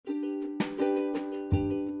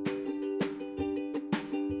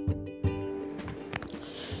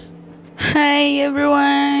Hi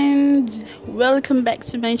everyone, welcome back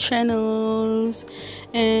to my channels,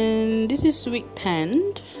 and this is week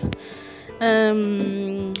 10.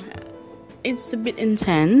 It's a bit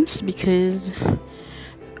intense because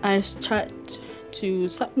I start to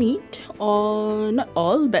submit or not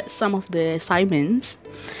all but some of the assignments,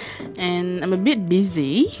 and I'm a bit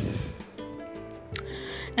busy.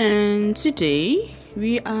 And today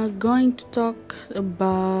we are going to talk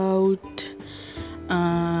about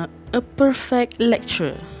a perfect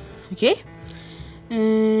lecture. Okay,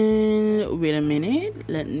 and wait a minute,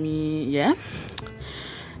 let me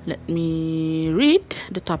read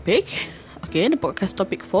the topic. Okay, the podcast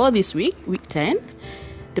topic for this week 10,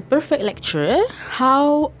 the perfect lecture,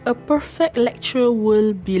 how a perfect lecture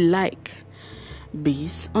will be like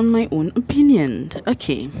based on my own opinion.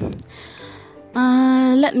 Okay,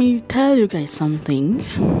 let me tell you guys something,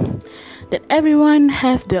 that everyone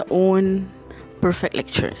have their own perfect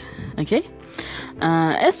lecture. Okay,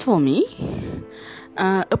 as for me,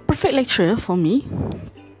 a perfect lecture for me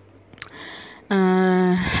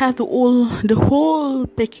have the whole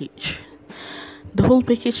package. The whole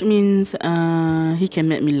package means he can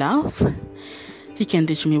make me laugh, he can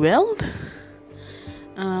teach me well,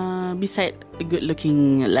 beside a good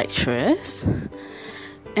looking lecturers,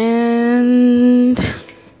 and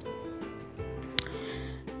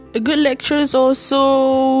a good lecturers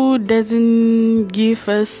also doesn't give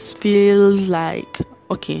us feel like,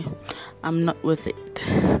 okay, I'm not worth it.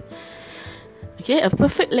 Okay, a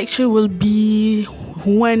perfect lecture will be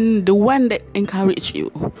the one that encourage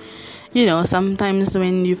you. You know, sometimes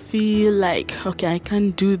when you feel like, okay, I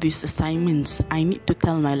can't do these assignments, I need to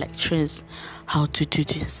tell my lecturers how to do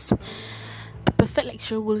this. A perfect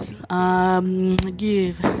lecture will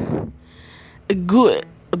give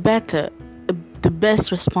the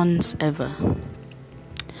best response ever.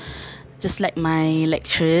 Just like my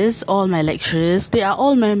lecturers, all my lecturers, they are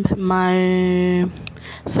all my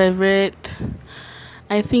favorite.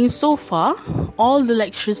 I think so far, all the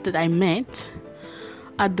lecturers that I met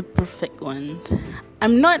are the perfect ones.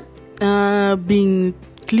 I'm not being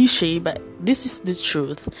cliche, but this is the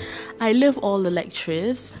truth. I love all the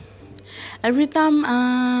lecturers. Every time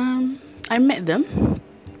I met them,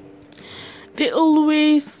 they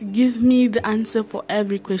always give me the answer for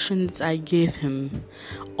every question that I gave him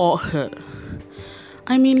or her.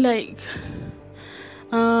 I mean, like,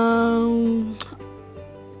 all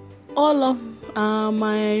of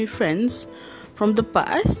my friends from the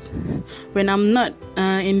past, when I'm not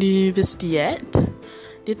in the university yet,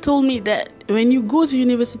 they told me that when you go to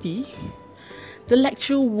university, the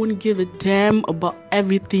lecturer won't give a damn about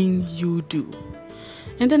everything you do.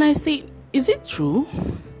 And then I said, is it true?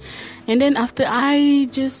 And then after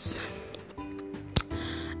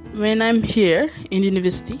when I'm here in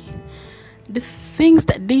university, the things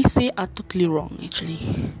that they say are totally wrong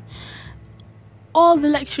actually. All the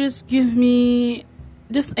lecturers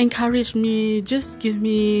just encourage me, just give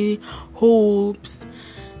me hopes.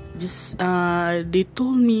 They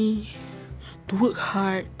told me to work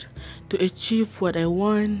hard, to achieve what I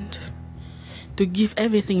want, to give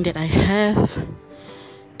everything that I have,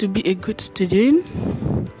 to be a good student,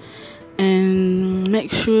 and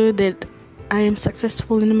make sure that I am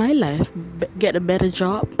successful in my life, get a better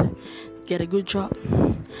job, get a good job,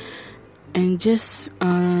 and just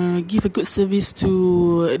give a good service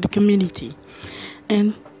to the community.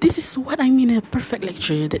 And this is what I mean, a perfect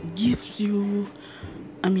lecture that gives you,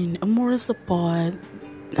 a moral support,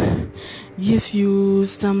 gives you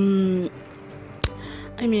some,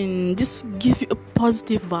 just give you a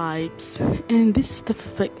positive vibes. And this is the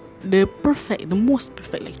most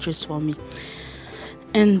perfect lectures for me.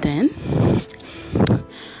 And then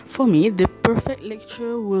for me, the perfect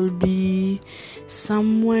lecture will be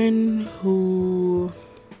someone who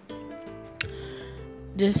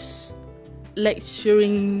just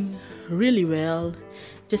lecturing really well,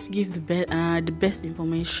 just give the best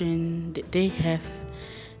information that they have,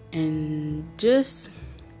 and just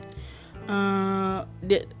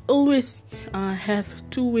that always have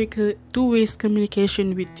two ways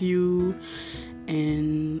communication with you,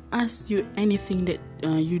 and ask you anything that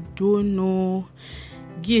you don't know,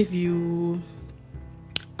 give you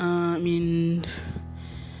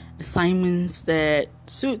assignments that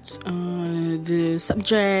suits the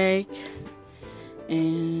subject,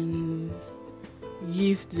 and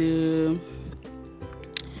give the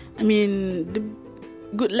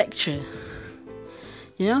good lecture.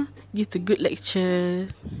 Give the good lecture,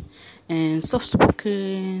 and soft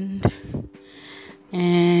spoken.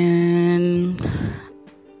 And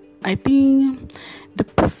I think the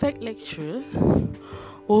perfect lecturer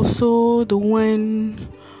also the one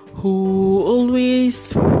who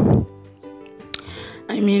always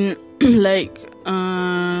mean, like,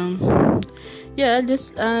 yeah,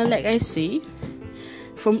 just like I say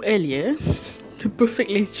from earlier, the perfect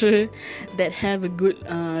lecturer that have a good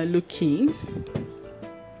looking.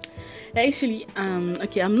 Actually,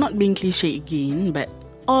 okay, I'm not being cliche again, but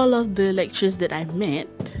all of the lecturers that I've met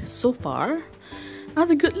so far are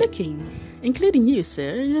the good looking, including you,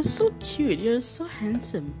 sir. You're so cute, you're so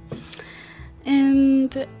handsome,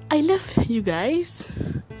 and I love you guys.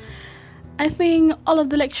 I think all of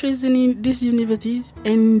the lecturers in this university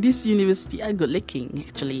are good looking,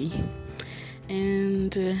 actually.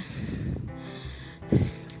 And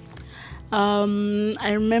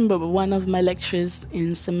I remember one of my lecturers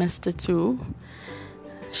in semester 2.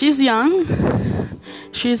 She's young,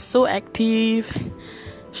 she's so active,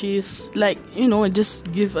 she's like, just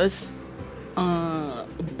give us a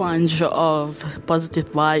bunch of positive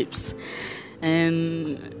vibes.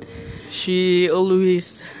 And she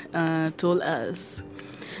always told us,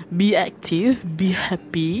 be active, be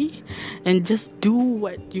happy, and just do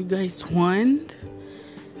what you guys want,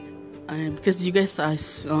 because you guys are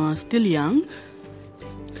still young.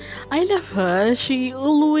 I love her. She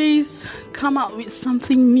always come up with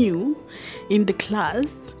something new in the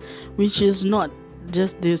class, which is not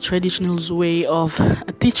just the traditional way of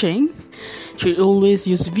teaching. She always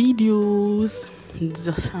use videos,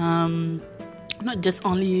 just, not just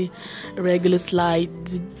only regular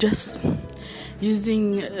slides, just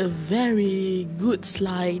using a very good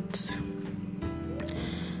slides.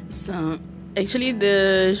 So actually,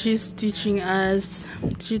 she teach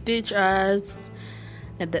us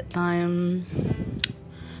at that time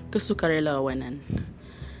kesukarelawanan.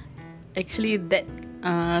 Actually, that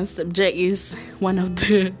subject is one of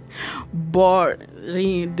the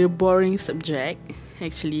boring subject.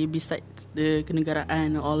 Actually, besides the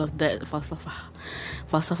kenegaraan, all of that falsafah.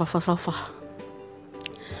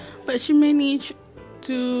 But she managed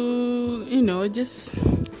to, just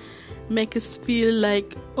make us feel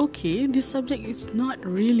like, okay, this subject is not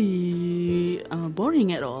really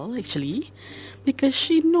boring at all, actually, because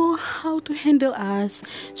she know how to handle us.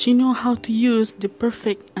 She know how to use the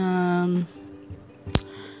perfect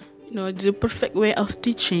the perfect way of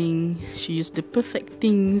teaching. She used the perfect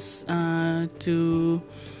things to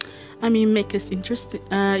make us interested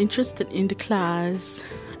in the class.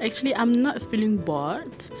 Actually, I'm not feeling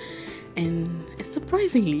bored, and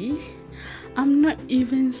surprisingly, I'm not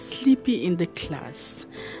even sleepy in the class.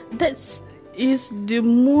 That is the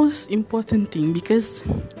most important thing, because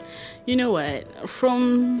you know what,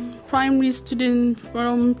 from primary student,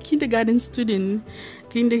 from kindergarten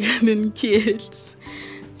kids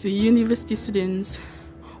to university students,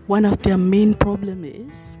 one of their main problem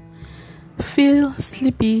is feel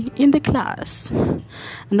sleepy in the class,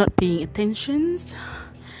 not paying attention,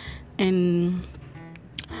 and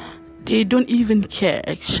they don't even care.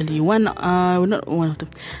 Actually, not one of them.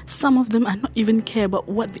 Some of them are not even care about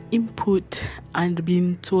what the input are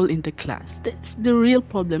being told in the class. That's the real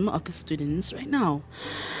problem of the students right now.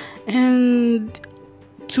 And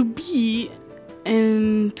to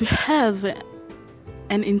have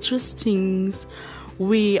an interesting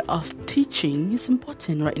way of teaching is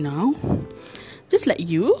important right now. Just like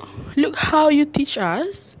you, look how you teach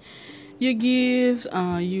us. You give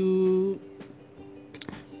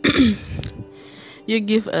you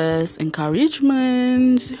give us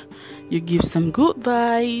encouragement, you give some good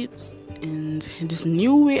vibes, and this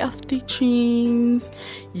new way of teaching.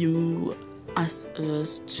 You ask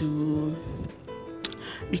us to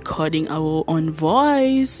recording our own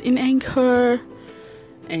voice in Anchor,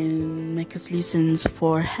 and make us listen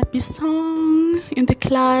for happy song in the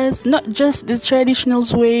class, not just the traditional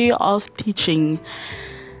way of teaching.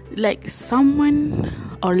 Like someone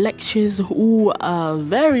or lecturers who are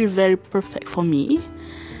very, very perfect for me,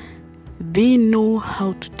 they know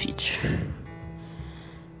how to teach,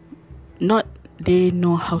 not they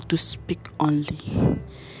know how to speak only.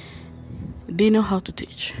 They know how to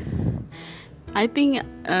teach. I think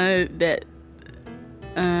that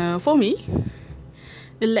for me,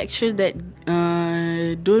 the lecture that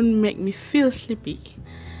don't make me feel sleepy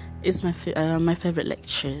is my favorite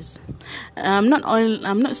lectures. I'm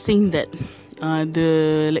not saying that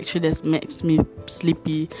the lecture that makes me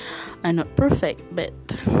sleepy are not perfect, but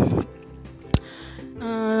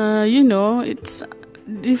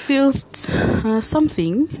it feels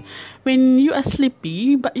something when you are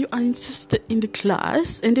sleepy but you are interested in the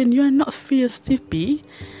class, and then you are not feel sleepy.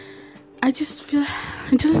 I just feel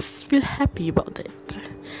happy about that.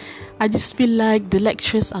 I just feel like the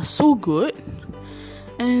lectures are so good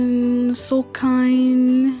and so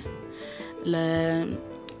kind,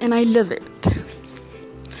 and I love it.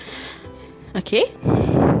 Okay.